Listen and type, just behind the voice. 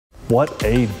What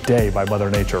a day by Mother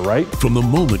Nature, right? From the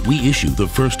moment we issue the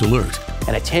first alert,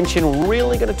 and attention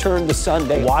really going to turn to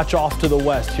Sunday. Watch off to the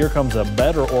west. Here comes a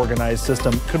better organized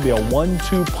system. Could be a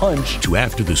 1-2 punch. To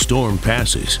after the storm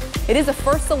passes. It is a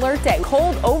first alert day.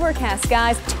 Cold, overcast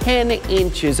skies. 10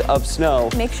 inches of snow.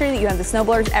 Make sure that you have the snow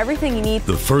blowers, everything you need.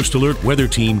 The First Alert weather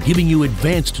team giving you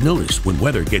advanced notice when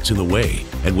weather gets in the way.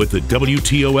 And with the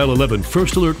WTOL 11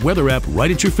 First Alert weather app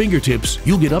right at your fingertips,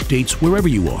 you'll get updates wherever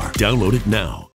you are. Download it now.